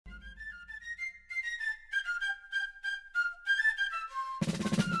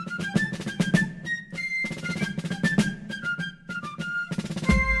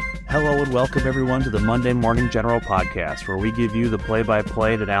Hello and welcome everyone to the Monday Morning General Podcast, where we give you the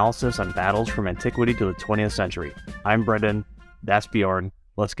play-by-play analysis on battles from antiquity to the 20th century. I'm Brendon, that's Bjorn,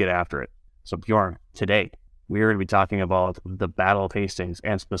 let's get after it. So Bjorn, today we are going to be talking about the Battle of Hastings,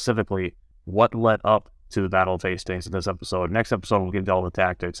 and specifically what led up to the Battle of Hastings in this episode. Next episode we'll get into all the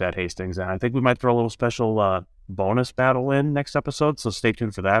tactics at Hastings, and I think we might throw a little special bonus battle in next episode, so stay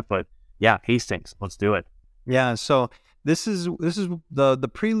tuned for that. But yeah, Hastings, let's do it. Yeah, so This is the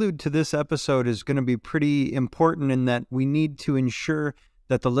prelude to this episode is going to be pretty important in that we need to ensure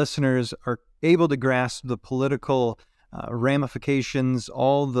that the listeners are able to grasp the political ramifications,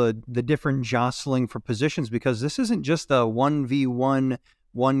 all the different jostling for positions, because this isn't just a 1v1,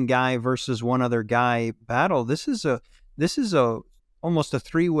 one guy versus one other guy battle. This is almost a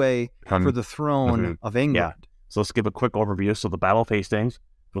three-way for the throne of England. Yeah. So let's give a quick overview. So the Battle of Hastings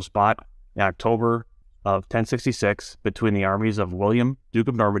was fought in October of 1066 between the armies of William, Duke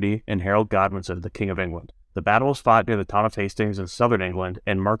of Normandy, and Harold Godwinson, the King of England. The battle was fought near the town of Hastings in southern England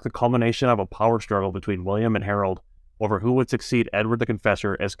and marked the culmination of a power struggle between William and Harold over who would succeed Edward the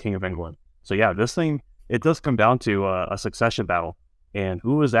Confessor as King of England. So yeah, this thing, it does come down to a succession battle, and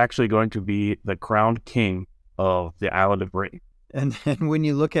who is actually going to be the crowned king of the island of Britain. And when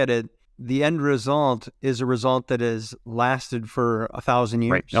you look at it, the end result is a result that has lasted for 1,000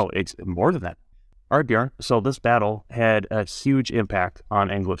 years. Right. No, it's more than that. All right, Bjorn. So this battle had a huge impact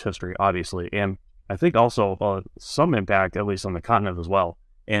on English history, obviously, and I think also some impact, at least on the continent as well.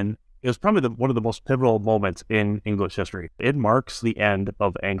 And it was probably one of the most pivotal moments in English history. It marks the end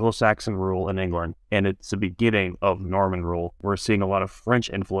of Anglo-Saxon rule in England, and it's the beginning of Norman rule. We're seeing a lot of French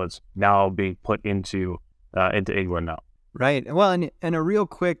influence now being put into England now. Right. Well, and a real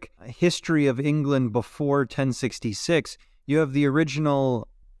quick history of England before 1066. You have the original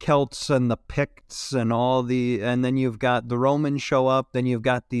Celts and the Picts and and then you've got the Romans show up, then you've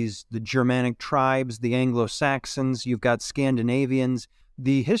got the Germanic tribes, the Anglo-Saxons, you've got Scandinavians.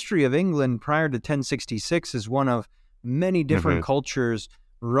 The history of England prior to 1066 is one of many different cultures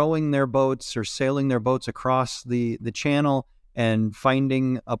rowing their boats or sailing their boats across the channel and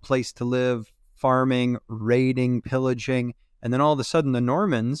finding a place to live, farming, raiding, pillaging, and then all of a sudden the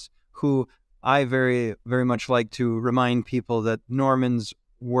Normans, who I very, very much like to remind people that Normans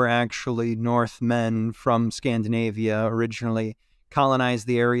were actually Northmen from Scandinavia, originally colonized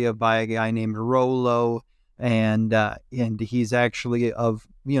the area by a guy named Rollo, and he's actually of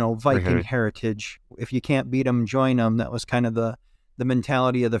Viking heritage. If you can't beat them, join them. That was kind of the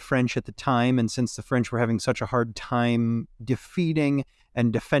mentality of the French at the time. And since the French were having such a hard time defeating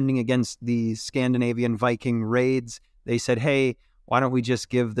and defending against the Scandinavian Viking raids, they said, hey, why don't we just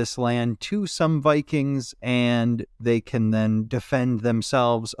give this land to some Vikings and they can then defend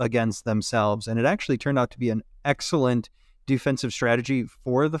themselves against themselves? And it actually turned out to be an excellent defensive strategy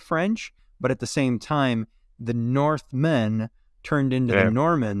for the French, but at the same time, the Northmen turned into the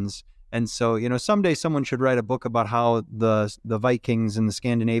Normans. And so, someday someone should write a book about how the Vikings and the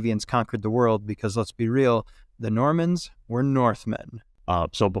Scandinavians conquered the world, because let's be real, the Normans were Northmen.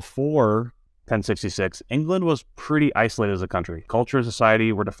 So before 1066, England was pretty isolated as a country. Culture and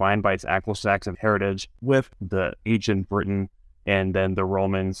society were defined by its Anglo-Saxon heritage, with the ancient Britain and then the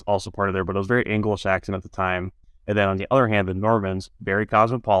Romans also part of there, but it was very Anglo-Saxon at the time. And then on the other hand, the Normans, very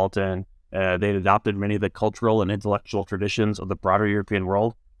cosmopolitan. They'd adopted many of the cultural and intellectual traditions of the broader European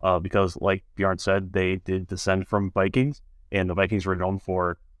world because, like Bjorn said, they did descend from Vikings, and the Vikings were known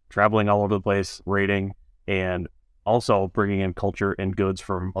for traveling all over the place, raiding, and also bringing in culture and goods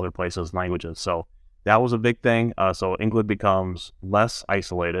from other places, languages. So that was a big thing. So England becomes less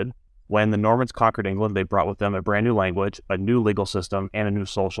isolated. When the Normans conquered England, they brought with them a brand new language, a new legal system, and a new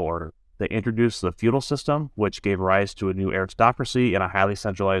social order. They introduced the feudal system, which gave rise to a new aristocracy and a highly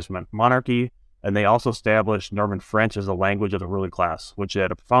centralized monarchy. And they also established Norman French as the language of the ruling class, which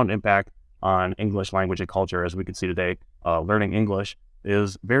had a profound impact on English language and culture. As we can see today, learning English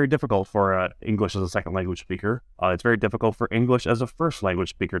is very difficult for English as a second language speaker. It's very difficult for English as a first language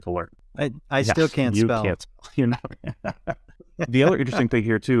speaker to learn. I still can't spell. You can't spell. The other interesting thing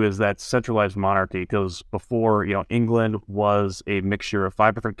here too is that centralized monarchy, because before, England was a mixture of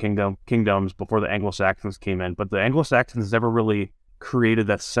 5 different kingdoms before the Anglo-Saxons came in, but the Anglo-Saxons never really created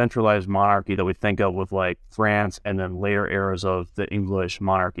that centralized monarchy that we think of with like France and then later eras of the English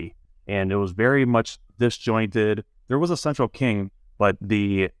monarchy. And it was very much disjointed. There was a central king, but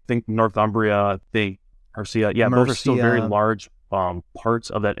Northumbria, Mercia, those are still very large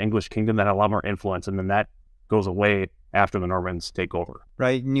parts of that English kingdom that had a lot more influence, and then that goes away after the Normans take over.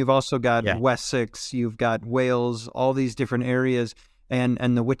 Right, and you've also got Wessex, you've got Wales, all these different areas, and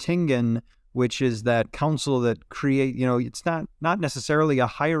the Wittingen which is that council that create, it's not necessarily a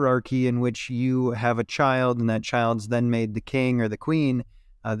hierarchy in which you have a child and that child's then made the king or the queen.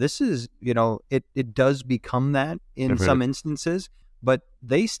 This is, it does become that in some instances, but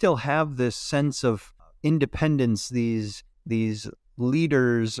they still have this sense of independence. These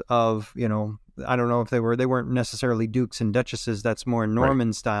leaders of, I don't know if they weren't necessarily dukes and duchesses. That's more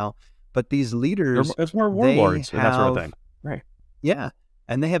Norman style, but these leaders, it's more warlords and that sort of thing. Right. Yeah.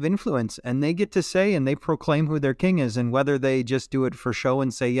 And they have influence, and they get to say, and they proclaim who their king is. And whether they just do it for show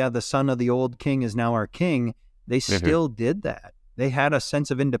and say, yeah, the son of the old king is now our king, they still did that. They had a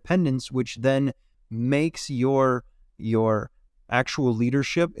sense of independence, which then makes your actual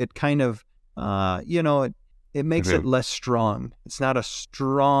leadership, it kind of, it makes it less strong. It's not a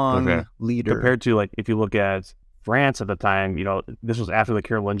strong leader. Compared to, like, if you look at France at the time, this was after the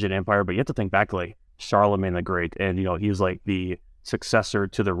Carolingian Empire, but you have to think back to, like, Charlemagne the Great, and, he's like the successor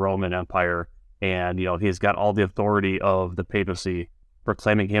to the Roman Empire, and he's got all the authority of the papacy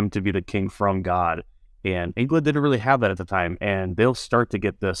proclaiming him to be the king from God, and England didn't really have that at the time, and they'll start to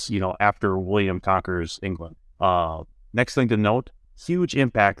get this after William conquers England. Next thing to note, huge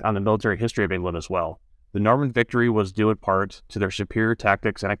impact on the military history of England as well. The Norman victory was due in part to their superior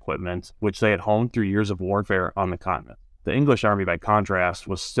tactics and equipment, which they had honed through years of warfare on the continent. The English army, by contrast,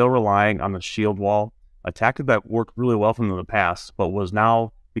 was still relying on the shield wall, a tactic that worked really well from the past, but was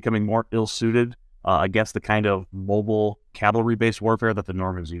now becoming more ill-suited against the kind of mobile cavalry-based warfare that the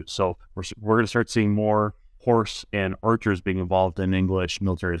Normans used. So we're going to start seeing more horse and archers being involved in English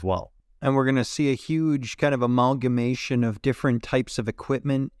military as well. And we're going to see a huge kind of amalgamation of different types of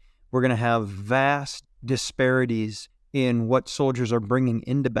equipment. We're going to have vast disparities in what soldiers are bringing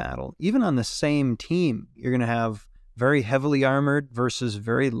into battle. Even on the same team, you're going to have very heavily armored versus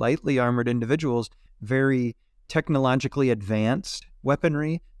very lightly armored individuals, very technologically advanced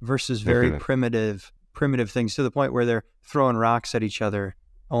weaponry versus very primitive things, to the point where they're throwing rocks at each other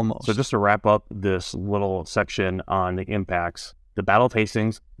almost. So just to wrap up this little section on the impacts, the Battle of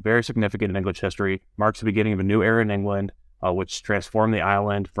Hastings, very significant in English history, marks the beginning of a new era in England, which transformed the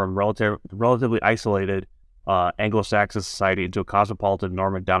island from relatively isolated Anglo-Saxon society into a cosmopolitan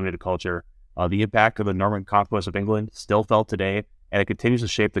Norman-dominated culture. The impact of the Norman conquest of England still felt today, and it continues to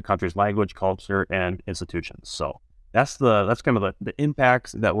shape the country's language, culture, and institutions. So that's kind of the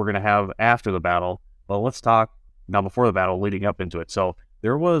impacts that we're going to have after the battle. But let's talk now before the battle, leading up into it. So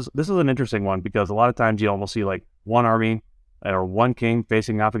this is an interesting one, because a lot of times you almost see like one army or one king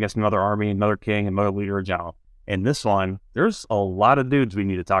facing off against another army, another king, another leader in general. In this one, there's a lot of dudes we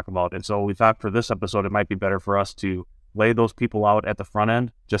need to talk about. And so we thought for this episode, it might be better for us to lay those people out at the front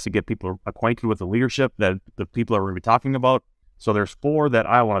end, just to get people acquainted with the leadership that the people are going to be talking about. So there's 4 that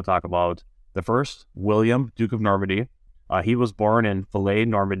I want to talk about. The first, William, Duke of Normandy. He was born in Falaise,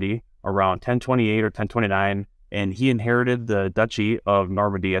 Normandy, around 1028 or 1029, and he inherited the Duchy of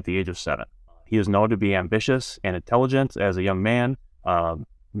Normandy at the age of 7. He is known to be ambitious and intelligent as a young man,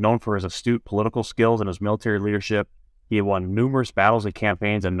 known for his astute political skills and his military leadership. He won numerous battles and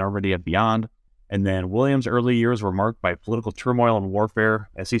campaigns in Normandy and beyond. And then William's early years were marked by political turmoil and warfare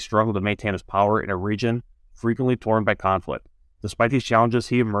as he struggled to maintain his power in a region frequently torn by conflict. Despite these challenges,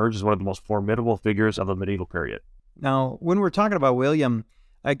 he emerged as one of the most formidable figures of the medieval period. Now, when we're talking about William,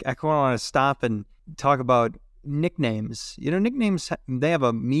 I want to stop and talk about nicknames. Nicknames, they have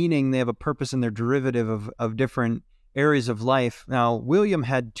a meaning, they have a purpose, and they're derivative of different areas of life. Now, William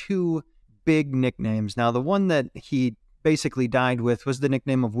had 2 big nicknames. Now, the one that he basically died with was the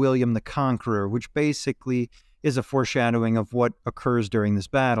nickname of William the Conqueror, which basically is a foreshadowing of what occurs during this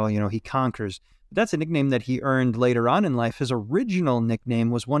battle. He conquers. That's a nickname that he earned later on in life. His original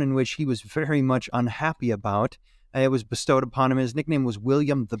nickname was one in which he was very much unhappy about. It was bestowed upon him. His nickname was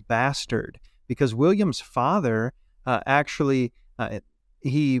William the Bastard, because William's father William's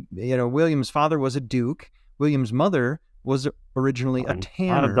father was a duke. William's mother was originally a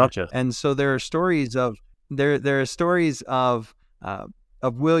tanner, and so there are stories of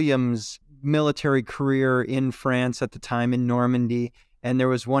William's military career in France at the time in Normandy. And there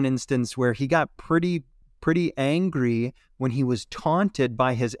was one instance where he got pretty angry when he was taunted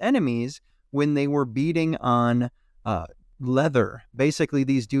by his enemies when they were beating on leather. Basically,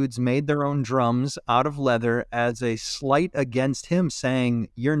 these dudes made their own drums out of leather as a slight against him, saying,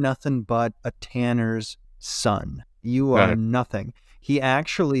 "You're nothing but a tanner's son. You are nothing." He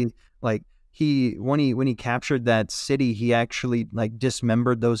actually, when he captured that city, he actually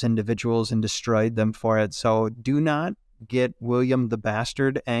dismembered those individuals and destroyed them for it. So do not get William the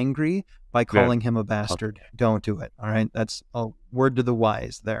Bastard angry by calling him a bastard. Don't do it. All right. That's a word to the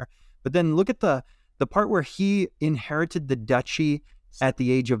wise there. But then look at the part where he inherited the duchy at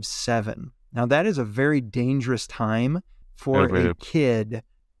the age of 7. Now, that is a very dangerous time for a kid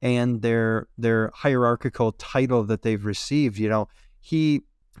and their hierarchical title that they've received.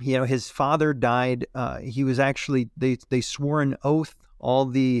 His father died. He was actually, they swore an oath.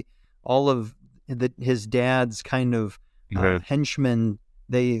 His dad's kind of henchmen,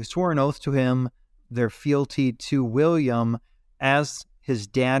 they swore an oath to him, their fealty to William, as his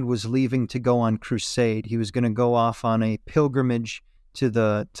dad was leaving to go on crusade. He was going to go off on a pilgrimage to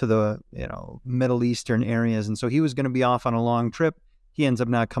the Middle Eastern areas, and so he was going to be off on a long trip. He ends up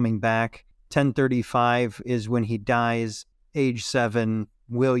not coming back. 1035 is when he dies, age 7.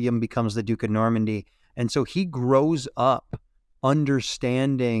 William becomes the Duke of Normandy, and so he grows up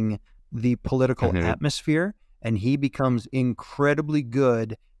understanding the political atmosphere, and he becomes incredibly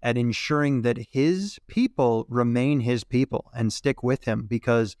good at ensuring that his people remain his people and stick with him,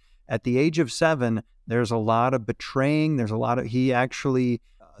 because at the age of 7, there's a lot of betraying. There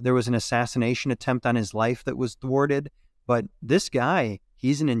was an assassination attempt on his life that was thwarted. But this guy,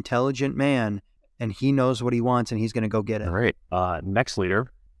 he's an intelligent man, and he knows what he wants, and he's going to go get it. All right. Next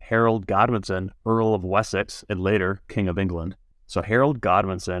leader, Harold Godwinson, Earl of Wessex, and later King of England. So Harold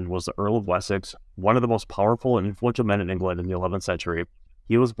Godwinson was the Earl of Wessex, one of the most powerful and influential men in England in the 11th century.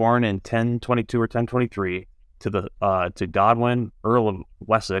 He was born in 1022 or 1023 to Godwin, Earl of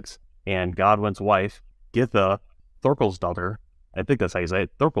Wessex, and Godwin's wife, Githa, Thorkel's daughter. I think that's how you say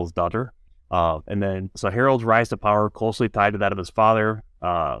it, Thorkel's daughter. So Harold's rise to power closely tied to that of his father.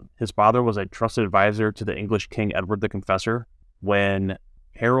 His father was a trusted advisor to the English King Edward the Confessor. When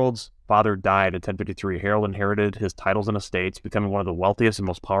Harold's father died in 1053, Harold inherited his titles and estates, becoming one of the wealthiest and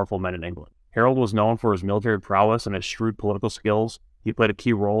most powerful men in England. Harold was known for his military prowess and his shrewd political skills. He played a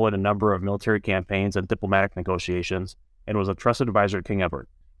key role in a number of military campaigns and diplomatic negotiations, and was a trusted advisor to King Edward.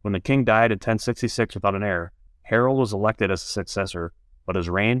 When the king died in 1066 without an heir, Harold was elected as a successor, but his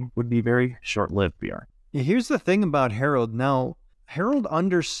reign would be very short-lived, Bjorn. Here's the thing about Harold. Now, Harold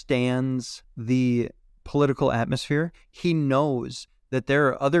understands the political atmosphere. He knows that there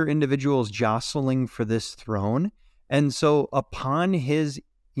are other individuals jostling for this throne. And so upon his,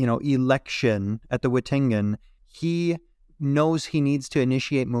 election at the Wittingen, he knows he needs to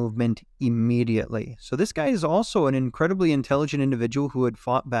initiate movement immediately. So this guy is also an incredibly intelligent individual who had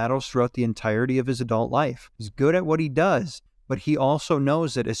fought battles throughout the entirety of his adult life. He's good at what he does, but he also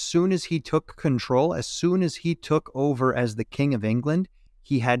knows that as soon as he took control, as soon as he took over as the King of England,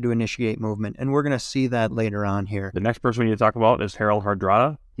 he had to initiate movement. And we're going to see that later on here. The next person we need to talk about is Harald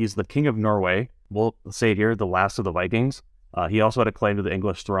Hardrada. He's the King of Norway. We'll say here, the last of the Vikings. He also had a claim to the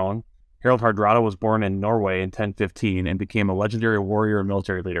English throne. Harald Hardrada was born in Norway in 1015 and became a legendary warrior and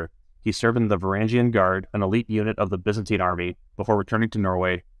military leader. He served in the Varangian Guard, an elite unit of the Byzantine army, before returning to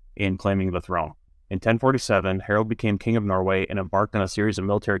Norway and claiming the throne. In 1047, Harold became King of Norway and embarked on a series of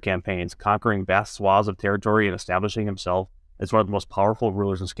military campaigns, conquering vast swaths of territory and establishing himself as one of the most powerful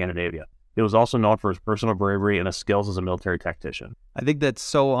rulers in Scandinavia. He was also known for his personal bravery and his skills as a military tactician. I think that's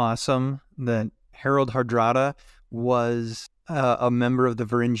so awesome that Harald Hardrada was a member of the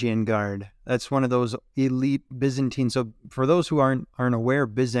Varangian Guard. That's one of those elite Byzantine. So for those who aren't aware,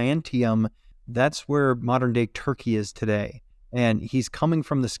 Byzantium, that's where modern day Turkey is today. And he's coming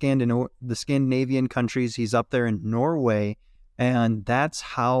from the Scandinavian countries. He's up there in Norway, and that's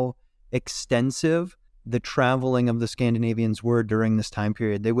how extensive the traveling of the Scandinavians were during this time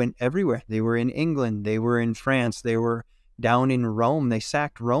period. They went everywhere. They were in England. They were in France. They were down in Rome. They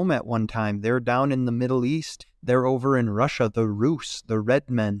sacked Rome at one time. They're down in the Middle East. They're over in Russia. The Rus, the Red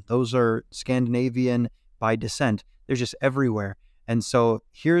Men, those are Scandinavian by descent. They're just everywhere. And so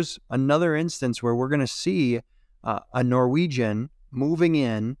here's another instance where we're going to see a Norwegian moving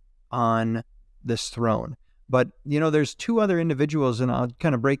in on this throne. But, there's two other individuals, and I'll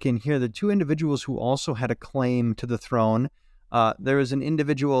kind of break in here. The two individuals who also had a claim to the throne. There was an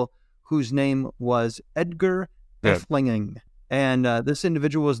individual whose name was Edgar Eflingen. And this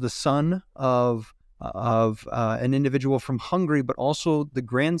individual was the son of an individual from Hungary, but also the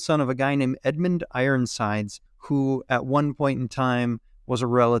grandson of a guy named Edmund Ironsides, who at one point in time was a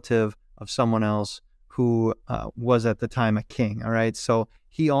relative of someone else who was at the time a king. All right. So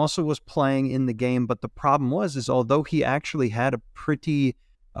he also was playing in the game. But the problem is although he actually had a pretty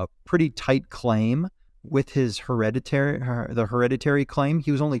tight claim with his hereditary claim,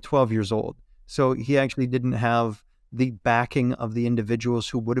 he was only 12 years old. So he actually didn't have the backing of the individuals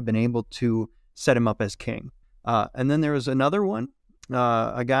who would have been able to set him up as king. And then there was another one,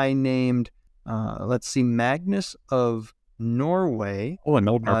 a guy named, Magnus of Norway. Oh, an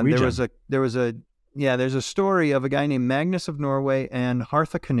old Norwegian. There's a story of a guy named Magnus of Norway and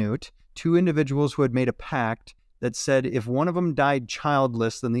Hartha Canute, two individuals who had made a pact that said if one of them died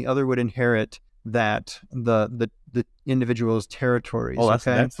childless, then the other would inherit the individual's territories. Oh,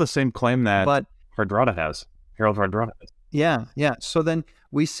 that's the same claim that Hardrada has. Harold Hardrada has. Yeah. So then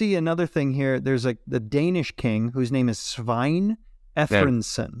we see another thing here. There's the Danish king whose name is Svein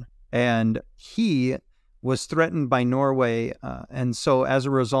Ethrensen, and he was threatened by Norway, and so as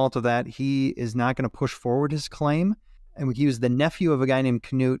a result of that, he is not going to push forward his claim. And he was the nephew of a guy named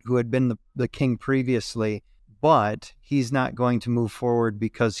Canute who had been the king previously, but he's not going to move forward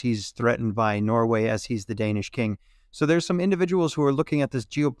because he's threatened by Norway as he's the Danish king. So there's some individuals who are looking at this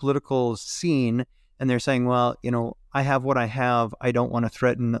geopolitical scene and they're saying, well, I have what I have. I don't want to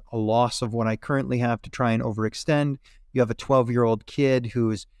threaten a loss of what I currently have to try and overextend. You have a 12-year-old kid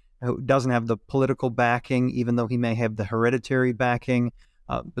who doesn't have the political backing, even though he may have the hereditary backing.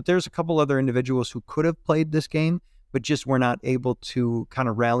 But there's a couple other individuals who could have played this game, but just were not able to kind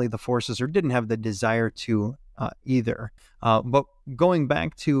of rally the forces or didn't have the desire to either. But going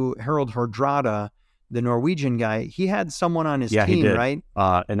back to Harold Hardrada, the Norwegian guy, he had someone on his team, he did. right?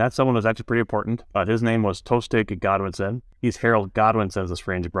 And that someone was actually pretty important. His name was Tostig Godwinson. He's Harold Godwinson's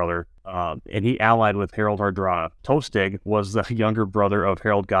estranged brother, and he allied with Harold Hardrada. Tostig was the younger brother of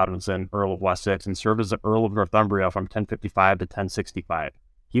Harold Godwinson, Earl of Wessex, and served as the Earl of Northumbria from 1055 to 1065.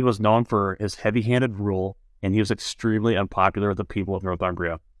 He was known for his heavy-handed rule, and he was extremely unpopular with the people of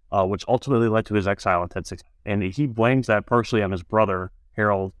Northumbria, which ultimately led to his exile in 1060. And he blames that partially on his brother,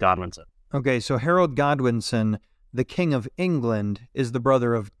 Harold Godwinson. Okay, so Harold Godwinson, the King of England, is the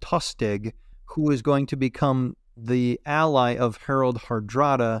brother of Tostig, who is going to become the ally of Harold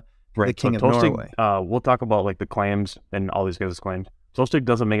Hardrada, the King of Tostig, Norway. We'll talk about the claims and all these guys' claims. Tostig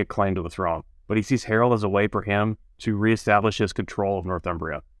doesn't make a claim to the throne, but he sees Harold as a way for him to reestablish his control of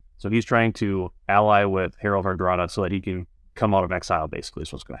Northumbria. So he's trying to ally with Harold Hardrada so that he can come out of exile, basically,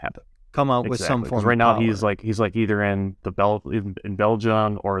 is what's going to happen. Come out with some form of right now power. he's either in in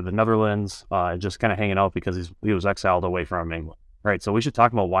Belgium or the Netherlands, just kind of hanging out because he was exiled away from England. Right, so we should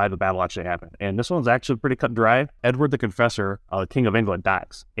talk about why the battle actually happened. And this one's actually pretty cut and dry. Edward the Confessor, King of England,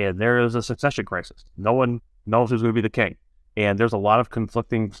 dies. And there is a succession crisis. No one knows who's going to be the king. And there's a lot of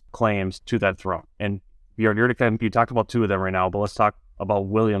conflicting claims to that throne. And Bjorn, you talked about two of them right now, but let's talk about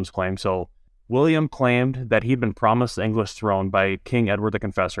William's claim. So William claimed that he'd been promised the English throne by King Edward the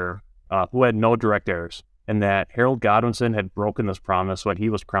Confessor, who had no direct heirs, and that Harold Godwinson had broken this promise when he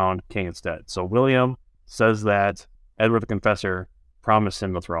was crowned king instead. So William says that Edward the Confessor promised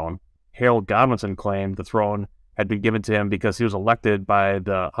him the throne. Harold Godwinson claimed the throne had been given to him because he was elected by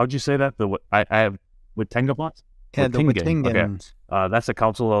how'd you say that? I have Wittengeblatt? Yeah, the Wittingen. Okay. That's a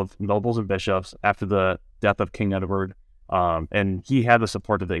council of nobles and bishops after the death of King Edward, and he had the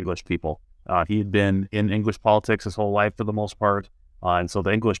support of the English people. He had been in English politics his whole life for the most part, and so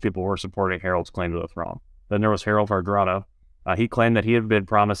the English people were supporting Harold's claim to the throne. Then there was Harold Hardrada. He claimed that he had been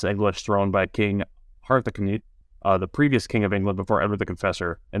promised the English throne by King Harthacnut, the previous king of England before Edward the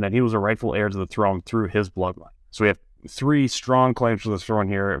Confessor, and that he was a rightful heir to the throne through his bloodline. So we have three strong claims to the throne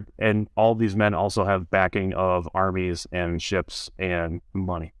here, and all these men also have backing of armies and ships and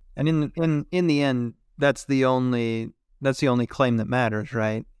money. And in the end, that's the only claim that matters,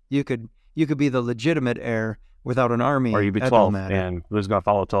 right? You could be the legitimate heir without an army, or you'd be 12, and who's going to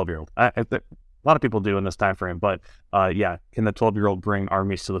follow a 12-year-old? A lot of people do in this time frame, but yeah, can the 12-year-old bring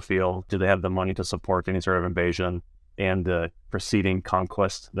armies to the field? Do they have the money to support any sort of invasion and the preceding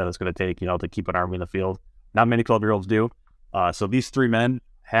conquest that it's going to take, to keep an army in the field? Not many 12-year-olds do. So these three men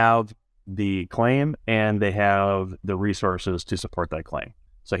have the claim, and they have the resources to support that claim.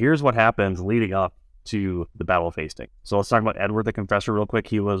 So here's what happens leading up to the Battle of Hastings. So let's talk about Edward the Confessor real quick.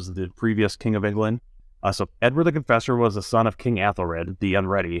 He was the previous king of England. So Edward the Confessor was the son of King Ethelred the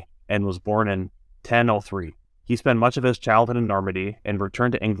Unready and was born in 1003. He spent much of his childhood in Normandy and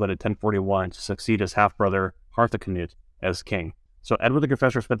returned to England in 1041 to succeed his half-brother Harthacnut as king. So Edward the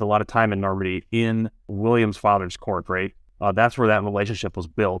Confessor spent a lot of time in Normandy in William's father's court, right? That's where that relationship was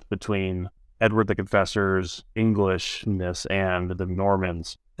built between Edward the Confessor's Englishness and the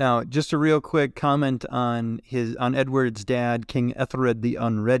Normans. Now, just a real quick comment on Edward's dad, King Ethelred the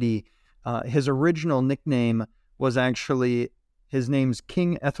Unready. His original nickname was actually, his name's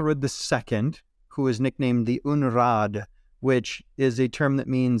King Ethelred II, who is nicknamed the Unrad, which is a term that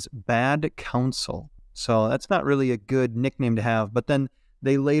means bad counsel. So that's not really a good nickname to have, but then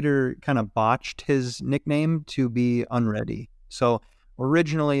they later kind of botched his nickname to be Unready. So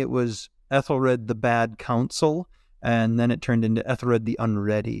originally it was Ethelred the Bad Counsel, and then it turned into Ethelred the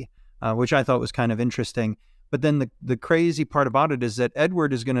Unready, which I thought was kind of interesting. But then the crazy part about it is that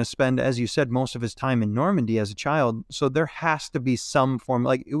Edward is going to spend, as you said, most of his time in Normandy as a child. So there has to be some form,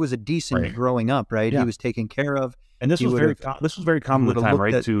 like it was a decent growing up, right? Yeah. He was taken care of. And this was very common at the time,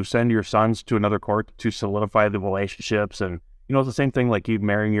 right? To send your sons to another court to solidify the relationships. And, you know, it's the same thing like you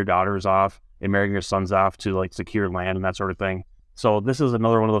marrying your daughters off and marrying your sons off to like secure land and that sort of thing. So this is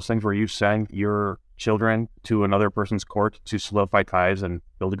another one of those things where you send your children to another person's court to solidify ties and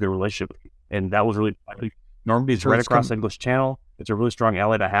build a good relationship. And that was really, Normandy's right across the English Channel. It's a really strong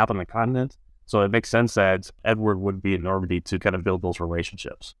ally to have on the continent. So it makes sense that Edward would be in Normandy to kind of build those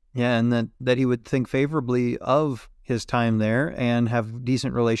relationships. Yeah, and that he would think favorably of his time there and have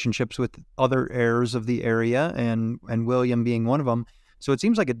decent relationships with other heirs of the area, and William being one of them. So it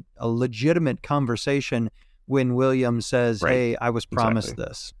seems like a legitimate conversation when William says, hey, I was promised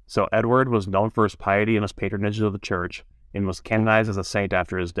this. So Edward was known for his piety and his patronage of the church and was canonized as a saint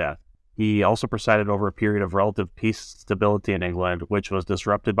after his death. He also presided over a period of relative peace stability in England, which was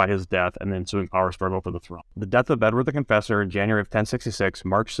disrupted by his death and the ensuing power struggle for the throne. The death of Edward the Confessor in January of 1066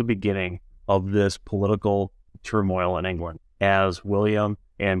 marks the beginning of this political turmoil in England as William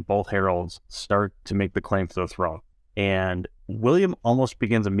and both Harolds start to make the claim to the throne. And William almost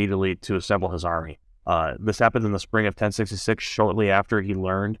begins immediately to assemble his army. This happened in the spring of 1066, shortly after he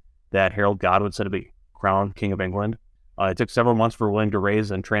learned that Harold Godwinson would be crowned King of England. It took several months for William to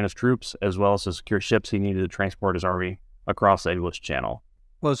raise and train his troops, as well as to secure ships he needed to transport his army across the English Channel.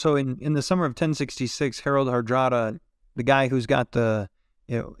 Well, so in the summer of 1066, Harold Hardrada, the guy who's got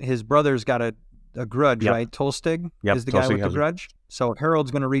his brother's got a grudge, right? Tostig is the guy with the grudge. So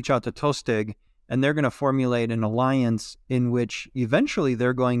Harold's going to reach out to Tostig, and they're going to formulate an alliance in which eventually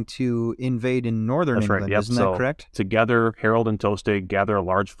they're going to invade in northern England. Right. Yep. Isn't that correct? Together, Harold and Tostig gather a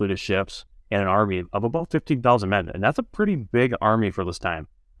large fleet of ships and an army of about 15,000 men. And that's a pretty big army for this time.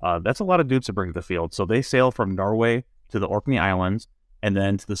 That's a lot of dudes to bring to the field. So they sail from Norway to the Orkney Islands and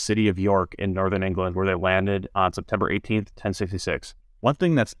then to the city of York in northern England, where they landed on September 18th, 1066. One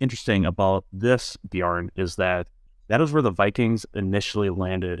thing that's interesting about this, Bjorn, is that is where the Vikings initially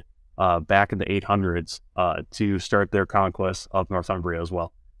landed back in the 800s to start their conquest of Northumbria as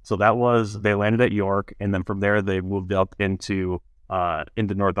well. So they landed at York, and then from there they moved up into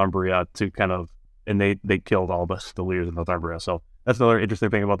Northumbria to kind of, and they killed all the leaders of Northumbria. So that's another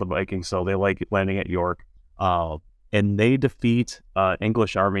interesting thing about the Vikings. So they like landing at York, and they defeat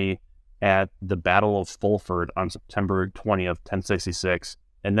English army at the Battle of Fulford on September 20th, 1066.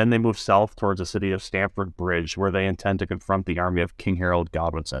 And then they move south towards the city of Stamford Bridge, where they intend to confront the army of King Harold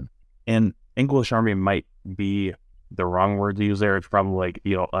Godwinson. And English army might be the wrong word to use there. It's probably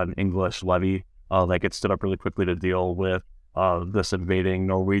like, an English levy. Like it stood up really quickly to deal with this invading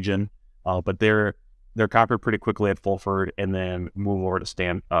Norwegian. But they're conquered pretty quickly at Fulford and then move over to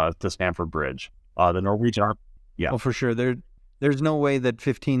Stamford Bridge. The Norwegian army, Well, for sure. There's no way that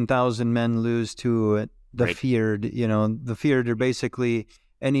 15,000 men lose to the Fyrd. The Fyrd are basically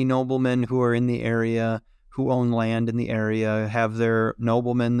any noblemen who are in the area, who own land in the area, have their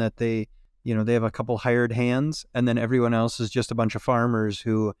noblemen that they have a couple hired hands, and then everyone else is just a bunch of farmers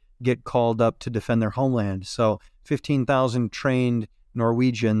who get called up to defend their homeland. So 15,000 trained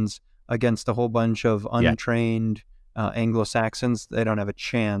Norwegians against a whole bunch of untrained Anglo-Saxons, they don't have a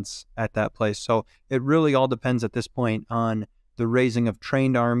chance at that place. So it really all depends at this point on the raising of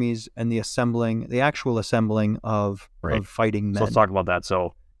trained armies and the actual assembling of fighting men. So let's talk about that.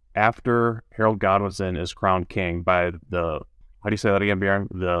 So after Harold Godwinson is crowned king by how do you say that again, Bjorn?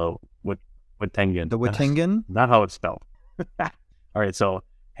 The Wittengen. The Wittengen? Not how it's spelled. All right, so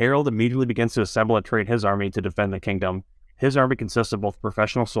Harold immediately begins to assemble and train his army to defend the kingdom. His army consists of both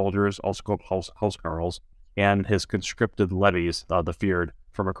professional soldiers, also called housecarls, and his conscripted levies, the Fyrd,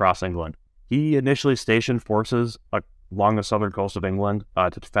 from across England. He initially stationed forces along the southern coast of England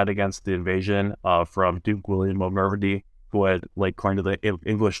to defend against the invasion from Duke William of Normandy, who had laid claim to the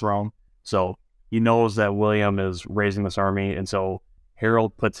English throne. So he knows that William is raising this army, and so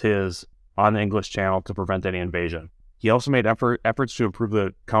Harold puts his on the English Channel to prevent any invasion. He also made efforts to improve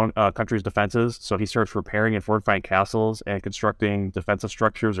the country's defenses, so he starts repairing and fortifying castles and constructing defensive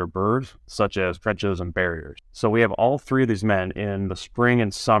structures or burhs, such as trenches and barriers. So we have all three of these men in the spring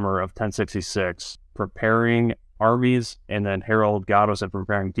and summer of 1066 preparing armies, and then Harold Godwinson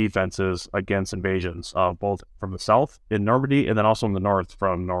preparing defenses against invasions, both from the south in Normandy and then also in the north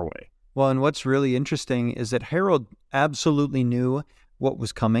from Norway. Well, and what's really interesting is that Harold absolutely knew what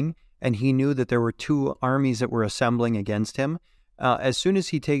was coming, and he knew that there were two armies that were assembling against him. As soon as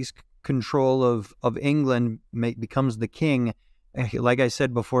he takes control of England, becomes the king, like I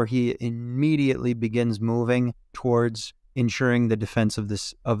said before, he immediately begins moving towards ensuring the defense of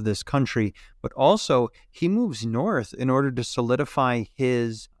this country. But also he moves north in order to solidify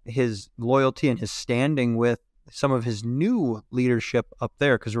his loyalty and his standing with some of his new leadership up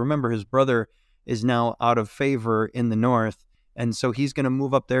there. Because remember, his brother is now out of favor in the north. And so he's going to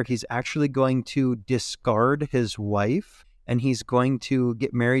move up there. He's actually going to discard his wife, and he's going to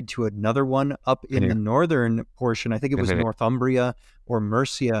get married to another one up in the northern portion. I think it was Northumbria or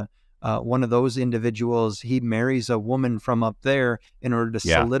Mercia. One of those individuals, he marries a woman from up there in order to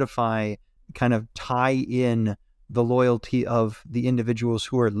solidify, kind of tie in the loyalty of the individuals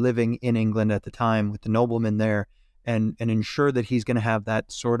who are living in England at the time with the noblemen there, and ensure that he's going to have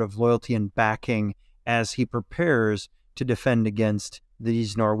that sort of loyalty and backing as he prepares to defend against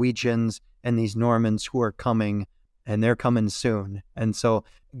these Norwegians and these Normans who are coming, and they're coming soon. And so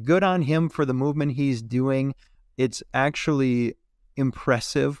good on him for the movement he's doing. It's actually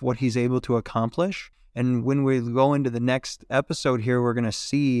impressive what he's able to accomplish. And when we go into the next episode here, we're going to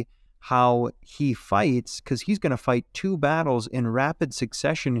see how he fights, because he's going to fight 2 battles in rapid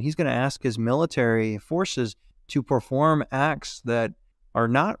succession. He's going to ask his military forces to perform acts that are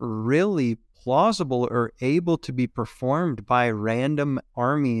not really plausible or able to be performed by random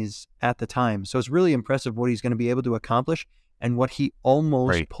armies at the time. So it's really impressive what he's going to be able to accomplish and what he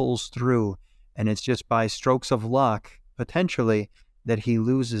almost pulls through. And it's just by strokes of luck, potentially, that he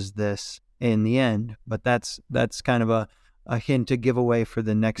loses this in the end. But that's kind of a hint to give away for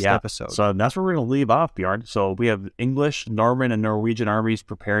the next episode. So that's where we're going to leave off, Bjorn. So we have English, Norman, and Norwegian armies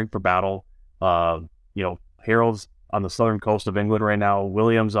preparing for battle. Harold's on the southern coast of England right now.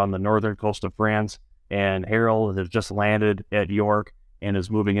 William's on the northern coast of France. And Harold has just landed at York and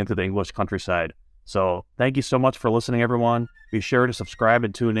is moving into the English countryside. So thank you so much for listening, everyone. Be sure to subscribe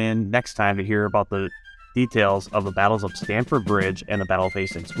and tune in next time to hear about the details of the battles of Stamford Bridge and the Battle of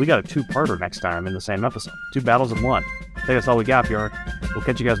Hastings. We got a 2-parter next time in the same episode. 2 battles in 1. I think that's all we got, Bjorn. We'll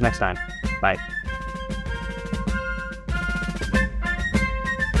catch you guys next time. Bye.